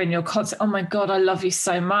each other, and you're constant, oh my God, I love you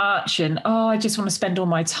so much, and oh, I just want to spend all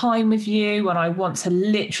my time with you, and I want to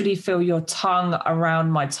literally feel your tongue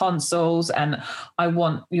around my tonsils, and I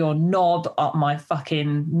want your knob up my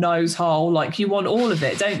fucking nose hole. Like, you want all of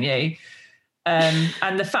it, don't you?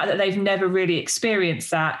 And the fact that they've never really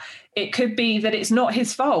experienced that, it could be that it's not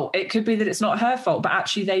his fault. It could be that it's not her fault, but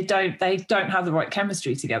actually they don't have the right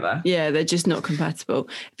chemistry together. Yeah, they're just not compatible.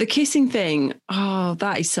 The kissing thing, oh,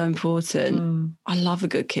 that is so important. I love a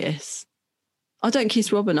good kiss. I don't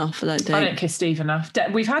kiss Rob enough, I don't think. I don't kiss Steve enough.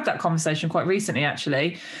 We've had that conversation quite recently,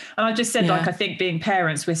 actually. And I just said, like, I think being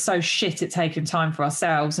parents, we're so shit at taking time for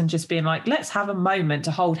ourselves and just being like, let's have a moment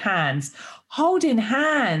to hold hands. Holding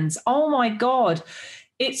hands. Oh, my God.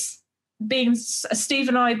 It's being Steve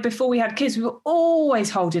and I, before we had kids, we were always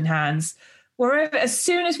holding hands. Wherever, as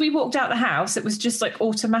soon as we walked out the house, it was just like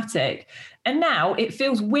automatic. And now it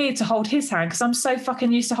feels weird to hold his hand because I'm so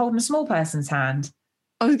fucking used to holding a small person's hand.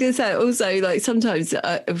 I was going to say also, like, sometimes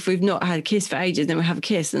if we've not had a kiss for ages, then we have a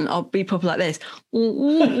kiss and I'll be proper like this.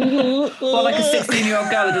 Well, like a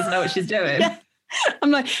 16-year-old girl that doesn't know what she's doing. Yeah.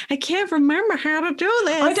 I'm like, I can't remember how to do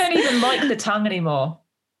this. I don't even like the tongue anymore.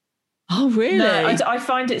 Oh, really? No, I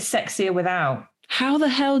find it sexier without. How the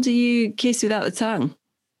hell do you kiss without the tongue?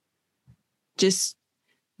 Just...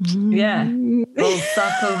 Yeah. Little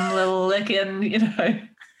suckle, little licking, you know.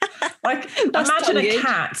 Like, That's imagine a tongue-in.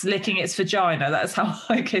 cat licking its vagina. That's how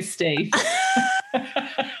I kiss Steve.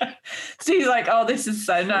 Steve's like, oh, this is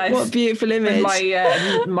so nice. What a beautiful With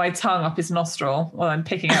image. my tongue up his nostril while I'm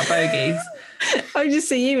picking out bogies. I just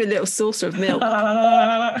see you with a little saucer of milk.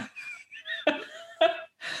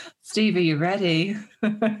 Steve, are you ready?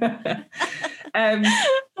 But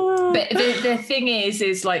the thing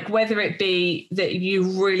is like, whether it be that you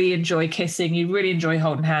really enjoy kissing, you really enjoy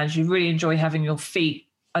holding hands, you really enjoy having your feet,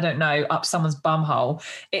 I don't know, up someone's bum hole,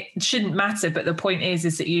 it shouldn't matter. But the point is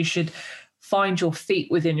that you should find your feet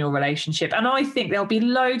within your relationship. And I think there'll be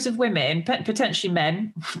loads of women, potentially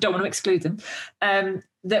men, don't want to exclude them,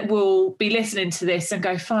 that will be listening to this and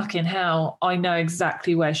go, fucking hell, I know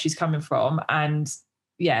exactly where she's coming from. And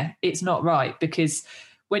yeah, it's not right, because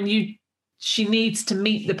she needs to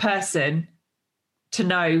meet the person to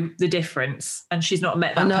know the difference, and she's not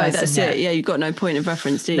met that person. I know, that's yet. it. Yeah, you've got no point of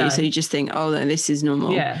reference, do you? No. So you just think, oh, no, this is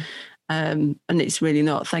normal. Yeah. And it's really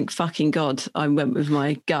not. Thank fucking God I went with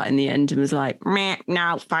my gut in the end and was like, meh,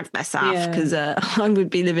 no, fuck this off. Yeah. Because I would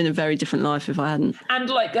be living a very different life if I hadn't. And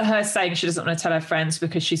like her saying she doesn't want to tell her friends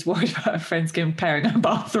because she's worried about her friends comparing her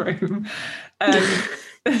bathroom.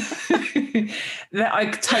 That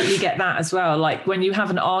I totally get that as well. Like, when you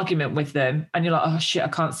have an argument with them and you're like, oh shit, I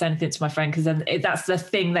can't say anything to my friend, because then that's the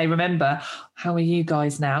thing they remember. How are you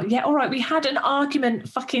guys now? Yeah, all right, we had an argument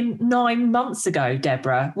fucking 9 months ago,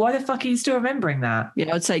 Deborah. Why the fuck are you still remembering that?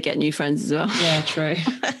 Yeah, I'd say get new friends as well. Yeah, true.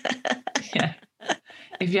 Yeah.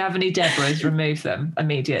 If you have any Deborahs, remove them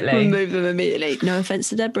immediately. Remove them immediately. No offense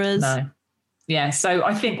to Deborah's. No. Yeah, so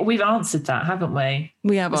I think we've answered that, haven't we?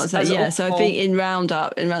 We have answered that, As yeah. So I all- think in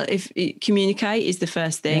roundup, if communicate is the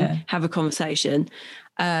first thing, Yeah. have a conversation,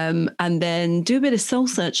 and then do a bit of soul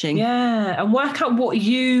searching. Yeah, and work out what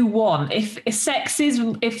you want. If sex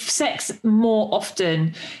more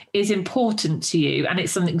often is important to you, and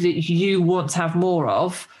it's something that you want to have more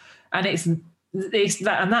of, and it's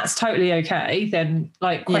that, and that's totally okay, then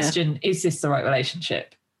like, question, is this the right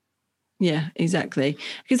relationship? Yeah, exactly.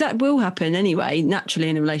 Because that will happen anyway. Naturally,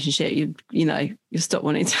 in a relationship, you'll stop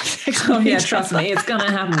wanting to have sex. Oh with yeah, each trust other. me, it's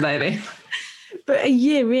gonna happen, baby. But a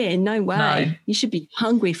year in, no way. No. You should be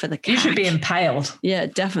hungry for the You should be cack. impaled. Yeah,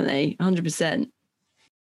 definitely, 100%.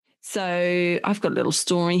 So I've got a little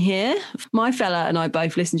story here. My fella and I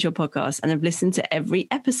both listen to your podcast and have listened to every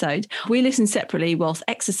episode. We listen separately whilst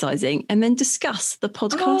exercising and then discuss the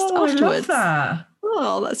podcast Oh, afterwards. I love that.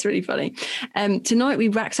 Oh, that's really funny. Tonight we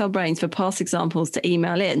racked our brains for past examples to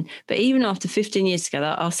email in, but even after 15 years together,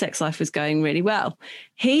 our sex life was going really well.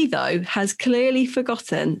 He, though, has clearly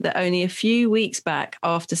forgotten that only a few weeks back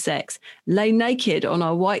after sex, lay naked on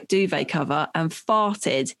our white duvet cover and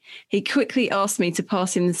farted. He quickly asked me to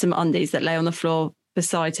pass him some undies that lay on the floor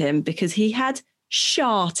beside him because he had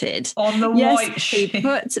sharted On the yes, white he sheet.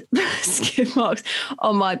 put skid marks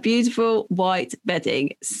on my beautiful white bedding.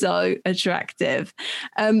 So attractive.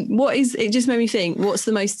 It just made me think, what's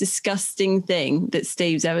the most disgusting thing that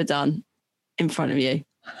Steve's ever done in front of you?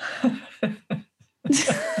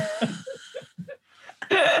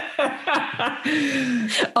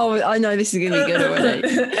 Oh, I know this is going to be good already.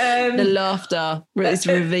 The laughter is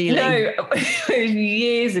revealing. No,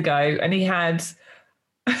 years ago, and he had,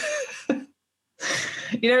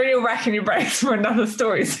 you know, when you're racking your brains for another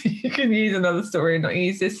story, so you can use another story and not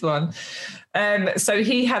use this one. So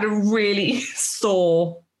he had a really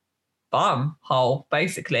sore bum hole,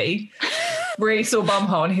 basically. Really sore bum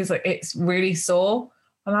hole. And he's like, it's really sore.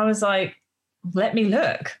 And I was like, let me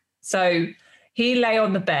look. So he lay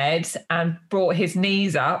on the bed and brought his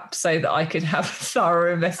knees up so that I could have a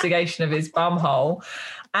thorough investigation of his bum hole.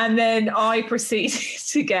 And then I proceeded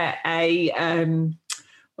to get a,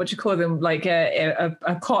 what do you call them? Like a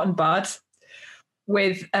cotton bud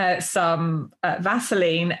with some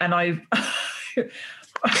Vaseline. And I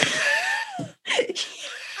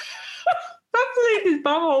Vaseline his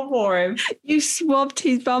bum hole for him. You swabbed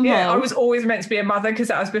his bum Yeah, hole. I was always meant to be a mother because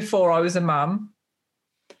that was before I was a mum.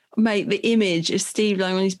 Mate, the image of Steve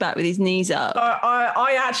lying on his back with his knees up.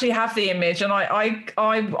 I actually have the image, and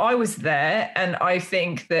I was there, and I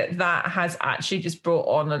think that has actually just brought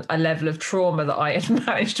on a level of trauma that I had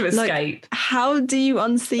managed to escape. How do you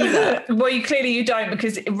unsee that? Well, you don't,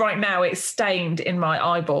 because right now it's stained in my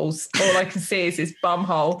eyeballs. All I can see is his bum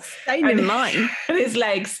hole. Stained in mine. And his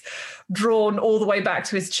legs drawn all the way back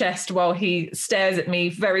to his chest while he stares at me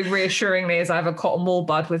very reassuringly as I have a cotton wool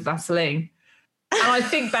bud with Vaseline. And I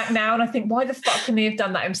think back now and I think, why the fuck can he have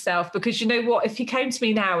done that himself? Because you know what? If he came to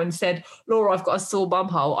me now and said, Laura, I've got a sore bum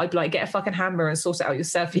hole, I'd be like, get a fucking hammer and sort it out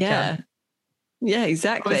yourself. You can. Yeah,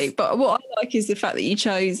 exactly. But what I like is the fact that you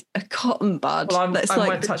chose a cotton bud. Well, That's I like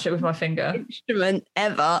won't touch it with my finger. instrument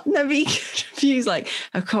ever. Never you could use like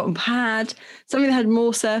a cotton pad, something that had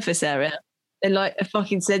more surface area than like a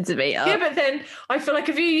fucking centimetre. Yeah, but then I feel like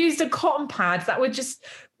if you used a cotton pad, that would just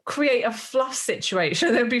create a fluff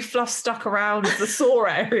situation. There'd be fluff stuck around the sore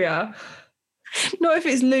area. Not if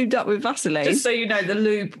it's lubed up with Vaseline. Just so you know,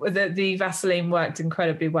 the Vaseline worked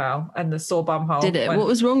incredibly well, and the sore bum hole. Did it? What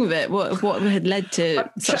was wrong with it? What had led to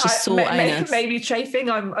such a sore anus? Maybe chafing.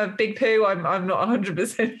 I'm a big poo. I'm not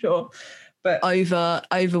 100% sure. But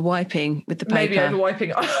over wiping with the paper. Maybe over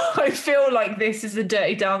wiping. I feel like this is a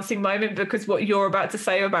Dirty Dancing moment because what you're about to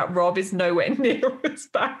say about Rob is nowhere near as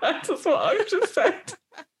bad as what I've just said.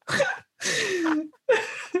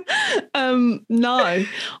 No,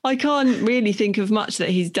 I can't really think of much that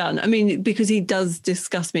he's done. I mean, because he does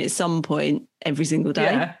disgust me at some point every single day.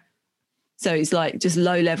 Yeah. So it's like just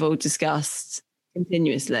low level disgust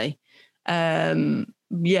continuously.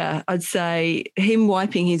 Yeah, I'd say him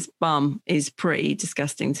wiping his bum is pretty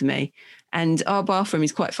disgusting to me. And our bathroom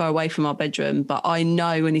is quite far away from our bedroom, but I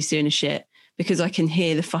know when he's doing a shit because I can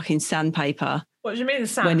hear the fucking sandpaper. What do you mean the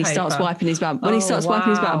sandpaper? When he starts wiping his bum. When he starts wiping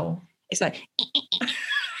his bum, it's like...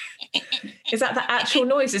 Is that the actual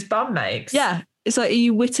noise his bum makes? Yeah. It's like, are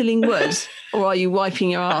you whittling wood or are you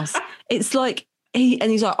wiping your ass? It's like,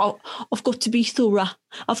 he's like, oh, I've got to be thorough.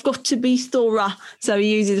 I've got to be thorough. So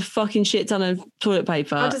he uses a fucking shit ton of toilet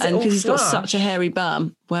paper. And because he's got such a hairy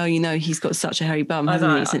bum, well, you know, he's got such a hairy bum,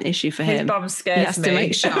 hasn't he? It's an issue for him. His bum scares he has me. To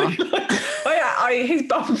make sure. Oh yeah, his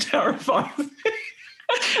bum terrifies me.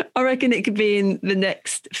 I reckon it could be in the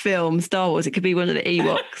next film, Star Wars. It could be one of the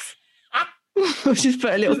Ewoks. We'll just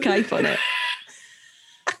put a little cape on it.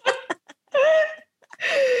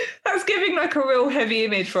 That's giving like a real heavy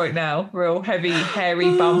image right now. Real heavy, hairy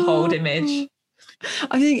bumhole image.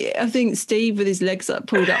 I think Steve with his legs up,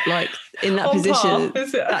 pulled up like in that position.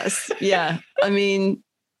 That's yeah. I mean,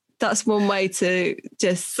 that's one way to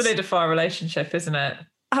just solidify a relationship, isn't it?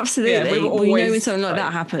 Absolutely. Yeah, you know when something like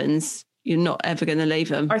that happens, you're not ever going to leave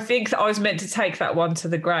them. I think that I was meant to take that one to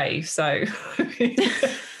the grave, so.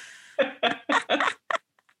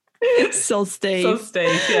 Sol Steve,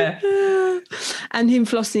 yeah. And him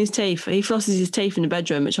flossing his teeth. He flosses his teeth in the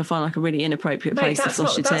bedroom, which I find like a really inappropriate place to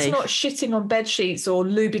floss your teeth. That's not shitting on bed sheets or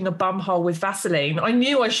lubing a bum hole with Vaseline. I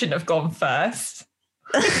knew I shouldn't have gone first.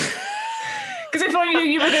 Because if I knew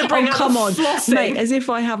you were going to bring up flossing. Mate, as if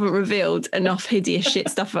I haven't revealed enough hideous shit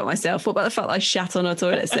stuff about myself. What about the fact that I shat on a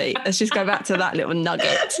toilet seat? Let's just go back to that little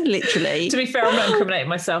nugget, literally. To be fair, I'm not incriminating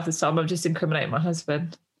myself this time. I'm just incriminating my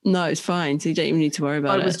husband. No, it's fine. So you don't even need to worry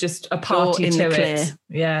about it. I was just a party to it. Clear.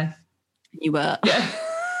 Yeah. You were. Yeah.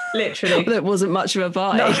 Literally. That wasn't much of a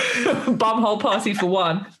party. No. Bumhole party for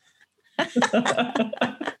one.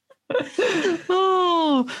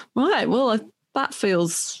 Oh, right. Well, that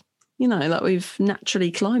feels, you know, like we've naturally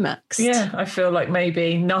climaxed. Yeah, I feel like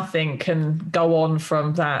maybe nothing can go on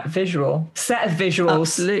from that set of visuals.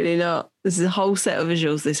 Absolutely not. This is a whole set of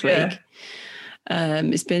visuals this week. Yeah.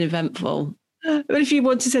 It's been eventful. But if you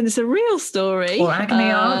want to send us a real story or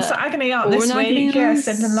agony aunt, this week,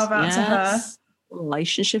 sending love out to her.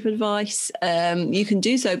 Relationship advice, you can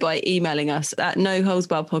do so by emailing us at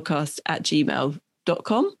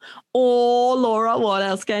noholesbarredpodcast@gmail.com. Or Laura, what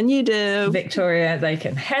else can you do? Victoria, they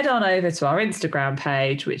can head on over to our Instagram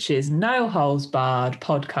page, which is No Holes Barred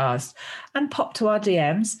Podcast, and pop to our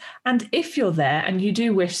DMs. And if you're there and you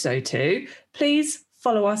do wish so too, please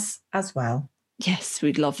follow us as well. Yes,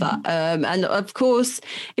 we'd love that. And of course,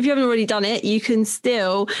 if you haven't already done it, you can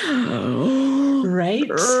still rate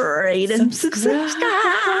and subscribe.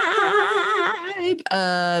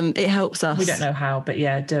 It helps us. We don't know how, but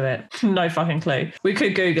yeah, do it. No fucking clue. We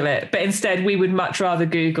could Google it, but instead we would much rather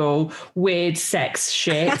Google weird sex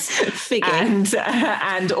shit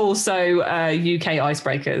and also UK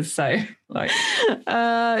icebreakers. So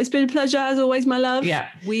it's been a pleasure as always, my love. Yeah.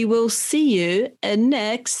 We will see you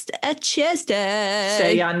next Tuesday.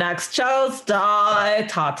 See you next Tuesday.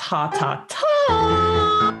 Ta ta ta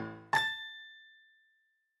ta.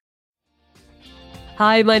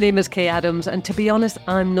 Hi, my name is Kay Adams, and to be honest,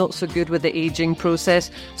 I'm not so good with the ageing process,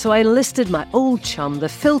 so I enlisted my old chum, the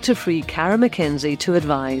filter-free Cara McKenzie, to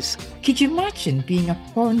advise. Could you imagine being a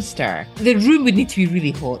porn star? The room would need to be really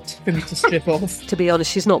hot for me to strip off. To be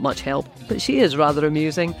honest, she's not much help, but she is rather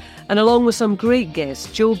amusing. And along with some great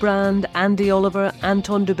guests, Joe Brand, Andy Oliver,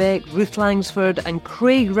 Anton Dubeck, Ruth Langsford and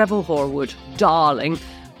Craig Revel-Horwood, darling,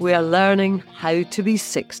 we are learning how to be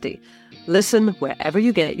 60. Listen wherever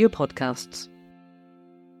you get your podcasts.